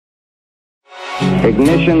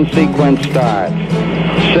Ignition sequence start.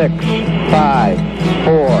 6, 5,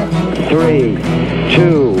 4, 3,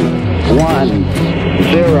 2, 1,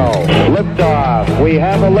 0. Liftoff. We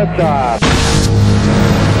have a liftoff.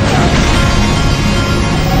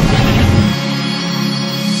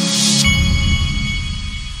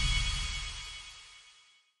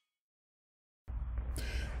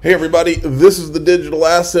 Hey everybody, this is the Digital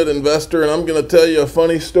Asset Investor, and I'm going to tell you a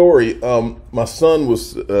funny story. My son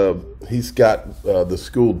he's got the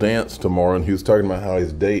school dance tomorrow, and he was talking about how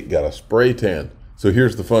his date got a spray tan. So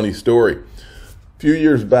here's the funny story. A few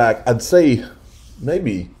years back, I'd say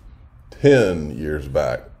maybe 10 years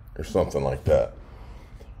back or something like that,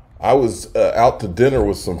 I was out to dinner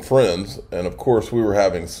with some friends, and of course we were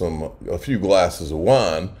having a few glasses of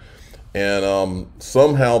wine. And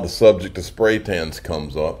somehow the subject of spray tans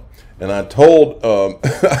comes up, and I told I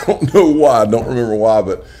don't know why, I don't remember why,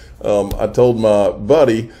 but I told my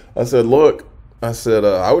buddy, I said, look, I said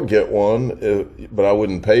I would get one, but I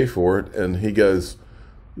wouldn't pay for it. And he goes,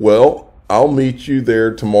 well, I'll meet you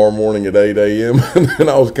there tomorrow morning at 8 a.m. And then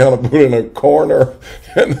I was kind of put in a corner,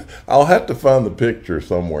 and I'll have to find the picture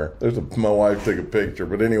somewhere. My wife took a picture,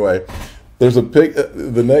 but anyway. There's a pic.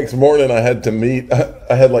 The next morning I had to meet.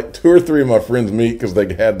 I had like 2 or 3 of my friends meet because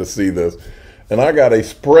they had to see this, and I got a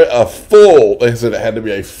full. They said it had to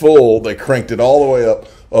be a full. They cranked it all the way up,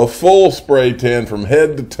 a full spray tan from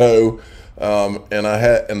head to toe.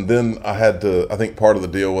 And then I had to. I think part of the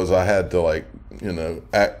deal was I had to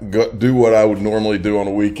do what I would normally do on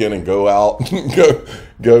a weekend and go out,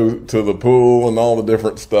 go to the pool and all the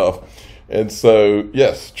different stuff. And so,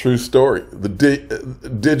 yes, true story. The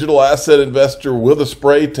digital asset investor with a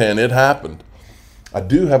spray tan, it happened. I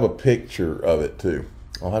do have a picture of it, too.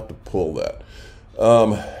 I'll have to pull that.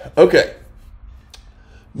 Okay.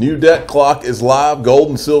 New debt clock is live. Gold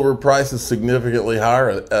and silver prices significantly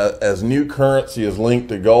higher as new currency is linked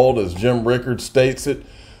to gold, as Jim Rickard states it.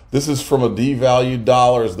 This is from a devalued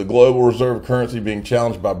dollar as the global reserve currency being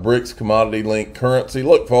challenged by BRICS commodity-linked currency.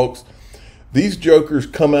 Look, folks. These jokers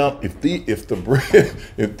come out, if these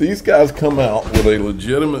guys come out with a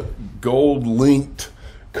legitimate gold-linked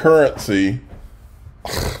currency,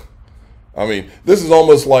 I mean, this is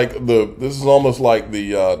almost like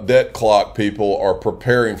the debt clock people are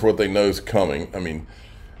preparing for what they know is coming. I mean,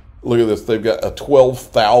 look at this. They've got a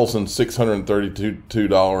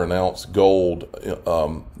 $12,632 an ounce gold,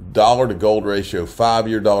 dollar to gold ratio,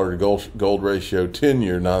 5-year dollar to gold ratio,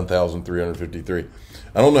 10-year 9,353.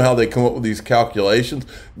 I don't know how they come up with these calculations.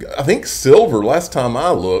 I think silver, last time I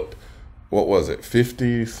looked, what was it,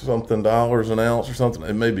 $50-something an ounce or something?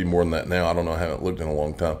 It may be more than that now. I don't know. I haven't looked in a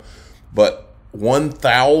long time. But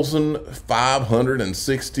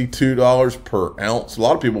 $1,562 per ounce. A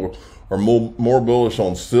lot of people are more bullish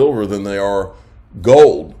on silver than they are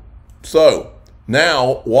gold. So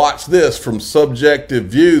now watch this from Subjective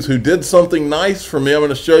Views, who did something nice for me. I'm going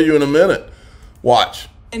to show you in a minute. Watch.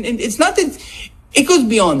 And it's not that... It goes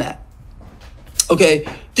beyond that. Okay,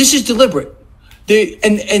 this is deliberate.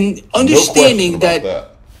 And understanding that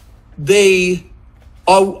they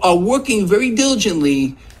are working very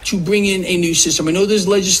diligently to bring in a new system. I know there's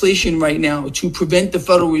legislation right now to prevent the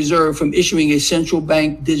Federal Reserve from issuing a central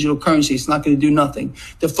bank digital currency. It's not going to do nothing.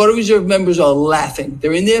 The Federal Reserve members are laughing.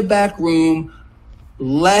 They're in their back room,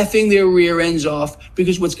 laughing their rear ends off,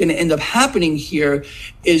 because what's going to end up happening here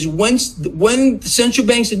is when the central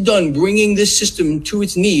banks are done bringing this system to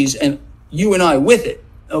its knees, and you and I with it,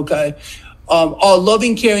 okay, are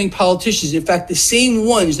loving, caring politicians, in fact, the same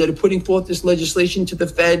ones that are putting forth this legislation to the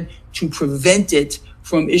Fed to prevent it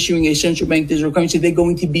from issuing a central bank digital currency, they're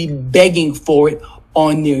going to be begging for it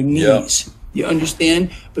on their knees. Yep. You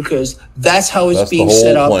understand? Because that's how it's being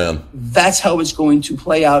set up. Plan. That's how it's going to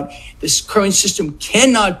play out. This current system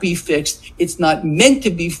cannot be fixed. It's not meant to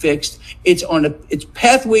be fixed. It's on its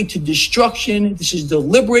pathway to destruction. This is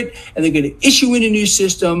deliberate, and they're going to issue in a new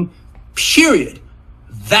system, period.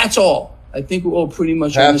 That's all. I think we're all pretty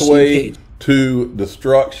much on the same page. Pathway to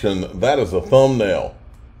destruction. That is a thumbnail,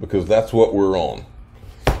 because that's what we're on.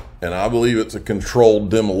 And I believe it's a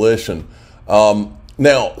controlled demolition.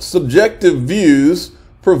 Now, Subjective Views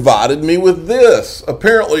provided me with this.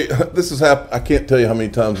 Apparently, this has happened. I can't tell you how many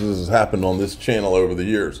times this has happened on this channel over the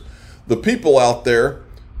years. The people out there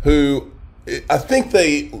who, I think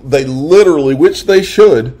they literally, which they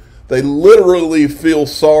should, they literally feel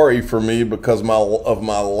sorry for me because of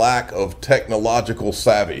my lack of technological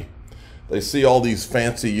savvy. They see all these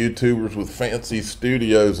fancy YouTubers with fancy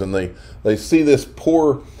studios, and they see this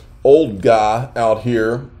poor old guy out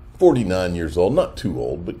here, 49 years old, not too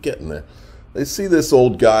old, but getting there. They see this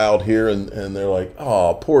old guy out here, and they're like,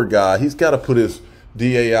 oh, poor guy. He's got to put his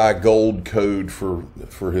DAI gold code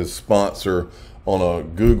for his sponsor on a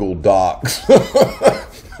Google Docs.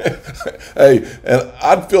 Hey, and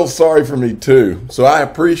I'd feel sorry for me too. So I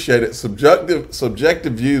appreciate it.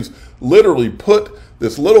 Subjective Views literally put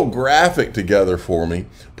this little graphic together for me,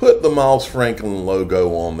 put the Miles Franklin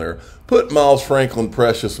logo on there, put Miles Franklin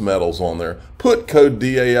Precious Metals on there, put code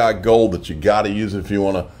DAI Gold that you got to use if you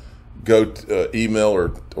want to go to, email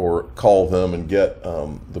or call them and get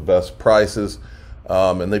the best prices.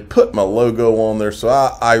 And they put my logo on there, so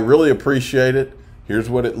I really appreciate it. Here's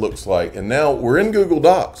what it looks like. And now we're in Google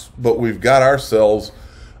Docs, but we've got ourselves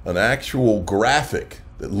an actual graphic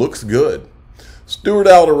that looks good. Stuart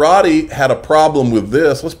Alderati had a problem with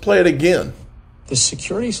this. Let's play it again. The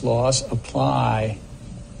securities laws apply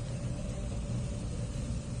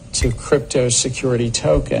to crypto security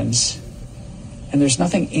tokens, and there's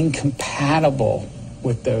nothing incompatible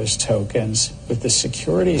with those tokens, with the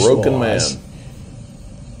securities Broken laws. man.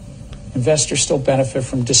 Investors still benefit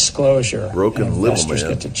from disclosure. Broken and little investors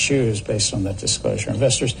man. get to choose based on that disclosure.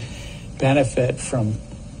 Investors benefit from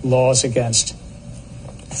laws against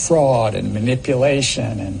fraud and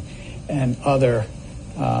manipulation and other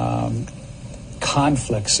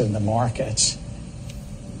conflicts in the markets.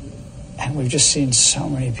 And we've just seen so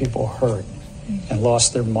many people hurt and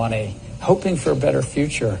lost their money, hoping for a better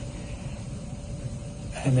future.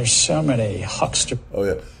 And there's so many huckster. Oh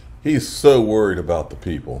yeah, he's so worried about the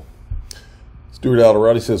people. Stuart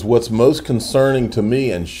Alderati says, what's most concerning to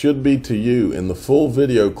me and should be to you in the full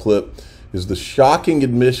video clip is the shocking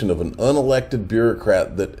admission of an unelected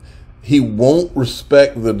bureaucrat that he won't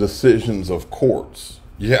respect the decisions of courts.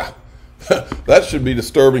 Yeah, that should be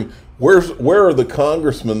disturbing. Where are the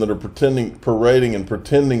congressmen that are parading and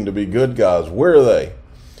pretending to be good guys? Where are they?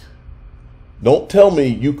 Don't tell me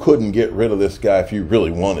you couldn't get rid of this guy if you really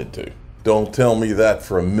wanted to. Don't tell me that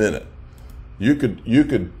for a minute. You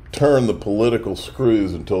could turn the political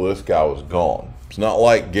screws until this guy was gone. It's not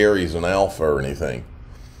like Gary's an alpha or anything.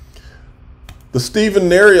 The Stephen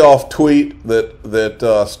Narioff tweet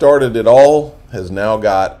that started it all has now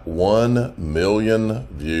got 1 million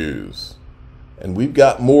views. And we've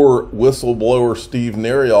got more whistleblower Steve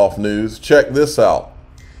Narioff news. Check this out.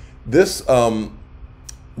 This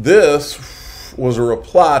was a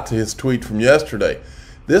reply to his tweet from yesterday.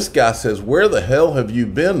 This guy says, where the hell have you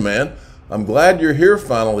been, man? I'm glad you're here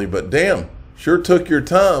finally, but damn, sure took your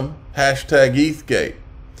time. Hashtag ETHgate.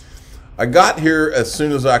 I got here as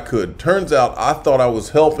soon as I could. Turns out I thought I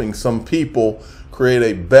was helping some people create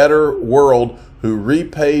a better world who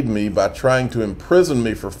repaid me by trying to imprison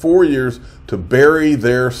me for 4 years to bury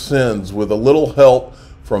their sins with a little help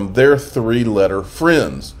from their 3-letter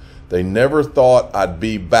friends. They never thought I'd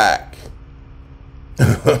be back.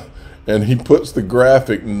 And he puts the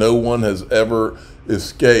graphic, no one has ever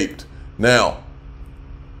escaped. Now,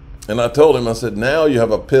 and I told him, I said, now you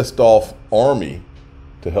have a pissed off army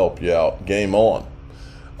to help you out. Game on.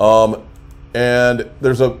 And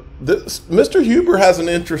there's Mr. Huber has an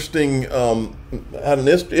interesting,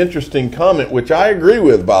 interesting comment, which I agree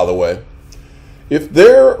with, by the way. If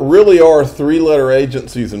there really are 3-letter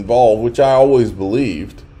agencies involved, which I always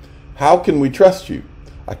believed, how can we trust you?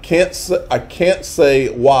 I can't say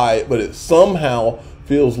why, but it somehow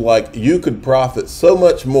feels like you could profit so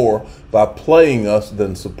much more by playing us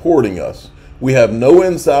than supporting us. We have no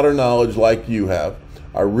insider knowledge like you have.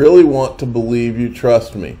 I really want to believe you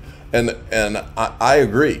trust me. And I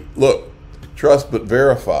agree. Look, trust but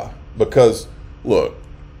verify. Because, look,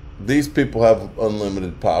 these people have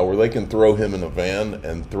unlimited power. They can throw him in a van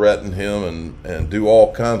and threaten him and do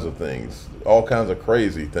all kinds of things. All kinds of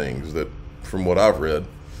crazy things that, from what I've read.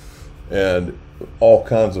 And all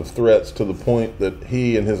kinds of threats to the point that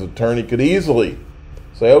he and his attorney could easily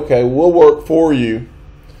say, okay, we'll work for you,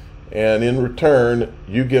 and in return,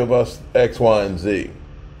 you give us X, Y, and Z.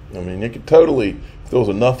 I mean, you could totally, if there was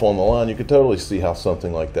enough on the line, you could totally see how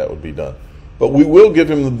something like that would be done. But we will give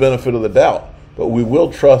him the benefit of the doubt, but we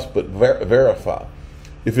will trust but verify.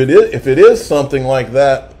 If it is something like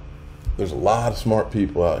that, there's a lot of smart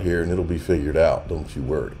people out here, and it'll be figured out. Don't you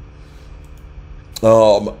worry.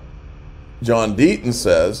 John Deaton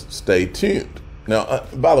says, stay tuned. Now,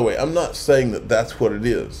 by the way, I'm not saying that that's what it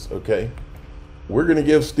is, okay? We're going to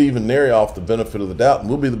give Stephen Narioff the benefit of the doubt, and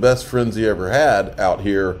we'll be the best friends he ever had out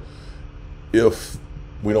here if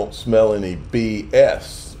we don't smell any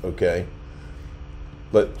BS, okay?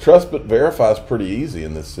 But trust but verify is pretty easy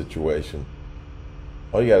in this situation.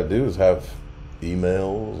 All you got to do is have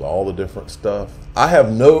emails, all the different stuff. I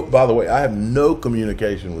have no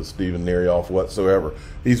communication with Stephen Narioff whatsoever.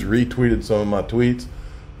 He's retweeted some of my tweets,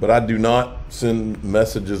 but I do not send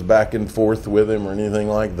messages back and forth with him or anything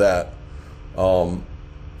like that.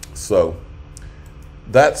 So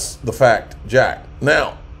that's the fact, Jack.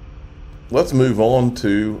 Now, let's move on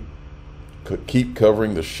to keep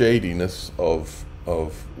covering the shadiness of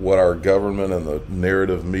what our government and the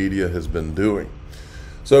narrative media has been doing.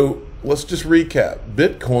 So let's just recap.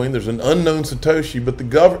 Bitcoin, there's an unknown Satoshi, but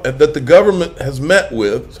that the government has met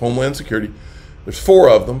with, Homeland Security. There's 4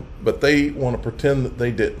 of them, but they want to pretend that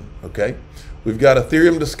they didn't, okay? We've got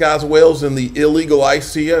Ethereum disguised whales in the illegal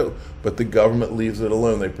ICO, but the government leaves it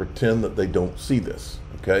alone. They pretend that they don't see this,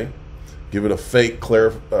 okay? Give it a fake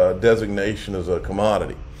designation as a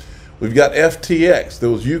commodity. We've got FTX. There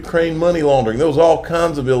was Ukraine money laundering. There was all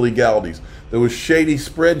kinds of illegalities. There was shady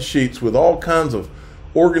spreadsheets with all kinds of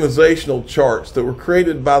organizational charts that were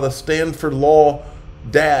created by the Stanford Law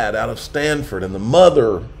dad out of Stanford, and the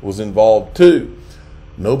mother was involved too.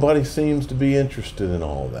 Nobody seems to be interested in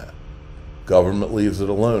all that. Government leaves it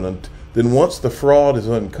alone. And then once the fraud is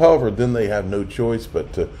uncovered, then they have no choice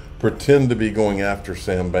but to pretend to be going after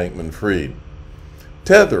Sam Bankman-Fried.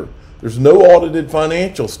 Tether. There's no audited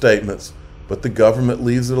financial statements, but the government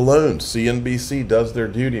leaves it alone. CNBC does their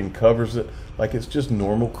duty and covers it like it's just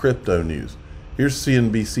normal crypto news. Here's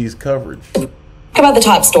CNBC's coverage. About the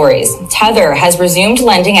top stories. Tether has resumed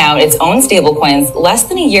lending out its own stablecoins less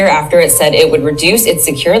than a year after it said it would reduce its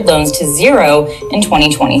secured loans to 0 in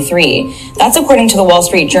 2023. That's according to the Wall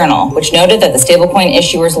Street Journal, which noted that the stablecoin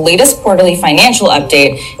issuer's latest quarterly financial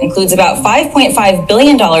update includes about $5.5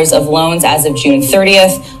 billion of loans as of June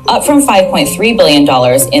 30th, up from $5.3 billion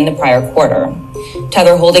in the prior quarter.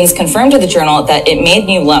 Tether Holdings confirmed to the Journal that it made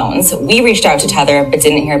new loans. We reached out to Tether, but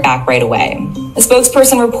didn't hear back right away. The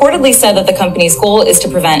spokesperson reportedly said that the company's goal is to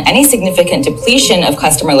prevent any significant depletion of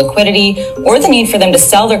customer liquidity or the need for them to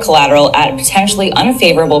sell their collateral at potentially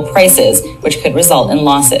unfavorable prices, which could result in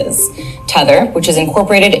losses. Tether, which is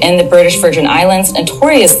incorporated in the British Virgin Islands,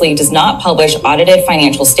 notoriously does not publish audited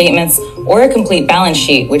financial statements or a complete balance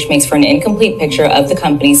sheet, which makes for an incomplete picture of the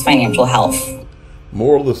company's financial health.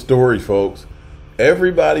 Moral of the story, folks.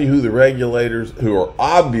 Everybody who the regulators, who are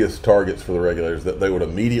obvious targets for the regulators that they would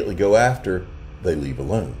immediately go after, they leave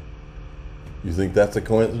alone. You think that's a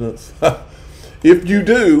coincidence? If you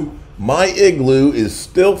do, my igloo is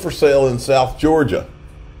still for sale in South Georgia.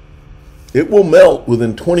 It will melt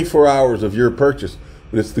within 24 hours of your purchase,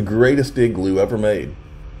 but it's the greatest igloo ever made.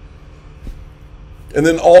 And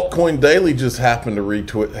then Altcoin Daily just happened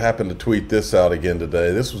to tweet this out again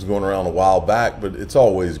today. This was going around a while back, but it's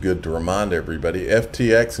always good to remind everybody.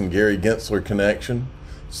 FTX and Gary Gensler connection.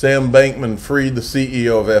 Sam Bankman-Fried, the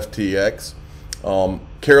CEO of FTX.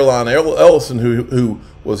 Caroline Ellison, who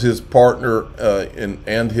was his partner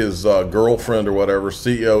and his girlfriend or whatever,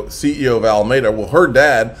 CEO of Alameda. Well, her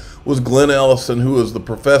dad was Glenn Ellison, who was the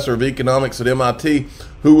professor of economics at MIT,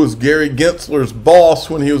 who was Gary Gensler's boss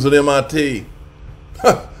when he was at MIT.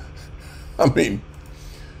 I mean,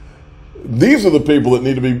 these are the people that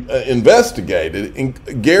need to be investigated.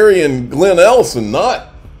 And Gary and Glenn Ellison, not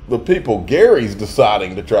the people Gary's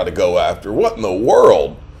deciding to try to go after. What in the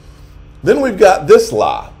world? Then we've got this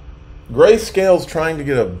lie. Grayscale's trying to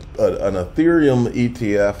get an Ethereum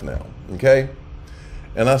ETF now, okay?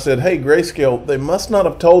 And I said, hey, Grayscale, they must not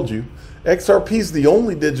have told you. XRP is the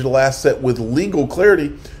only digital asset with legal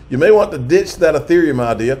clarity. You may want to ditch that Ethereum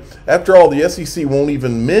idea. After all, the SEC won't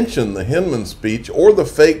even mention the Hinman speech or the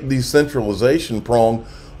fake decentralization prong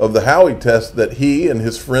of the Howey test that he and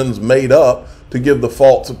his friends made up to give the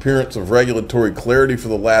false appearance of regulatory clarity for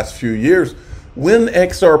the last few years. When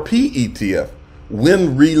XRP ETF?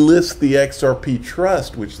 When relist the XRP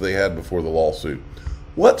trust, which they had before the lawsuit?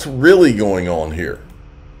 What's really going on here?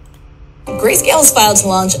 Grayscale has filed to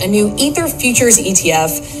launch a new Ether futures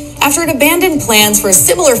ETF after it abandoned plans for a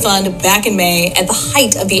similar fund back in May at the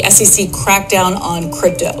height of the SEC crackdown on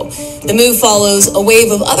crypto. The move follows a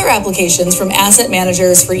wave of other applications from asset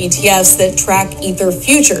managers for ETFs that track Ether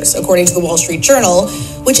futures, according to the Wall Street Journal,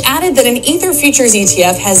 which added that an Ether futures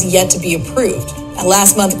ETF has yet to be approved.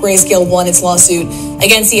 Last month, Grayscale won its lawsuit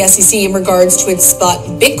against the SEC in regards to its spot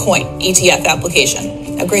Bitcoin ETF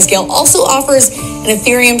application. Now, Grayscale also offers an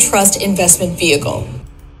Ethereum trust investment vehicle.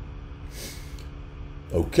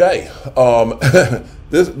 Okay,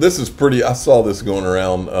 this is pretty. I saw this going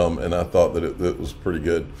around, and I thought that it was pretty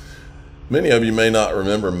good. Many of you may not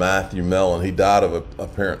remember Matthew Mellon. He died of a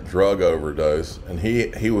apparent drug overdose, and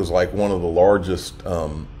he was like one of the largest.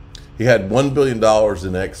 He had $1 billion in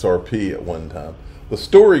XRP at one time. The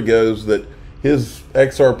story goes that his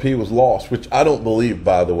XRP was lost, which I don't believe,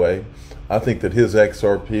 by the way. I think that his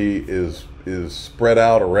XRP is spread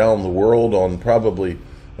out around the world on probably,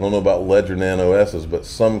 I don't know about Ledger Nano S's, but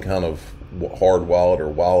some kind of hard wallet or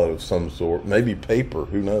wallet of some sort, maybe paper,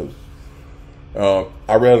 who knows.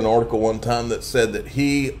 I read an article one time that said that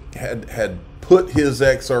he had put his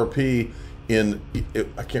XRP in,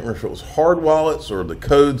 I can't remember if it was hard wallets or the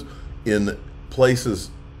codes in places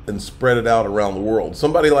and spread it out around the world.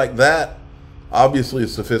 Somebody like that obviously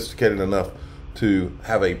is sophisticated enough to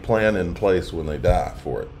have a plan in place when they die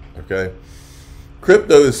for it, okay?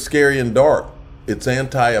 Crypto is scary and dark. It's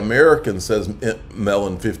anti-American, says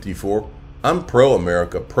Melon54. I'm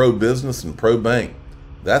pro-America, pro-business, and pro-bank.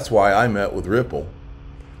 That's why I met with Ripple.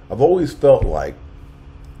 I've always felt like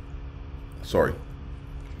somewhere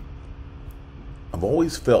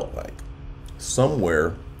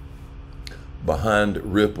behind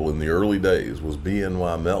Ripple in the early days was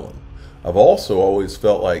BNY Mellon. I've also always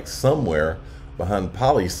felt like somewhere behind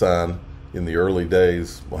PolySign in the early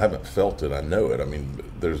days, well, I haven't felt it, I know it. I mean,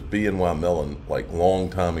 there's BNY Mellon, like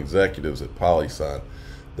long-time executives at PolySign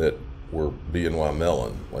that were BNY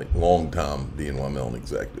Mellon, like long-time BNY Mellon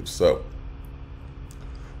executives. So,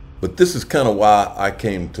 but this is kind of why I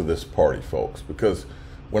came to this party, folks, because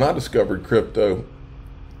when I discovered crypto,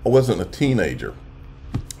 I wasn't a teenager.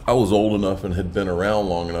 I was old enough and had been around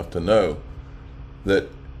long enough to know that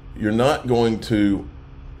you're not going to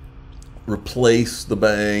replace the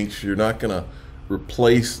banks, you're not going to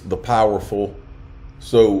replace the powerful.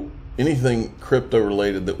 So anything crypto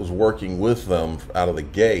related that was working with them out of the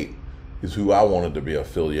gate is who I wanted to be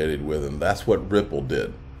affiliated with, and that's what Ripple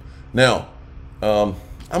did. Now, I'm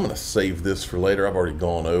going to save this for later. I've already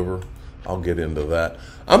gone over. I'll get into that.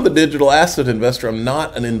 I'm the digital asset investor. I'm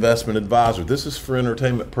not an investment advisor. This is for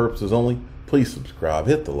entertainment purposes only. Please subscribe,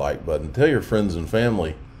 hit the like button, tell your friends and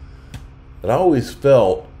family that I always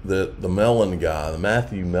felt that the Mellon guy, the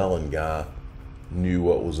Matthew Mellon guy, knew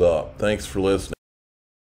what was up. Thanks for listening.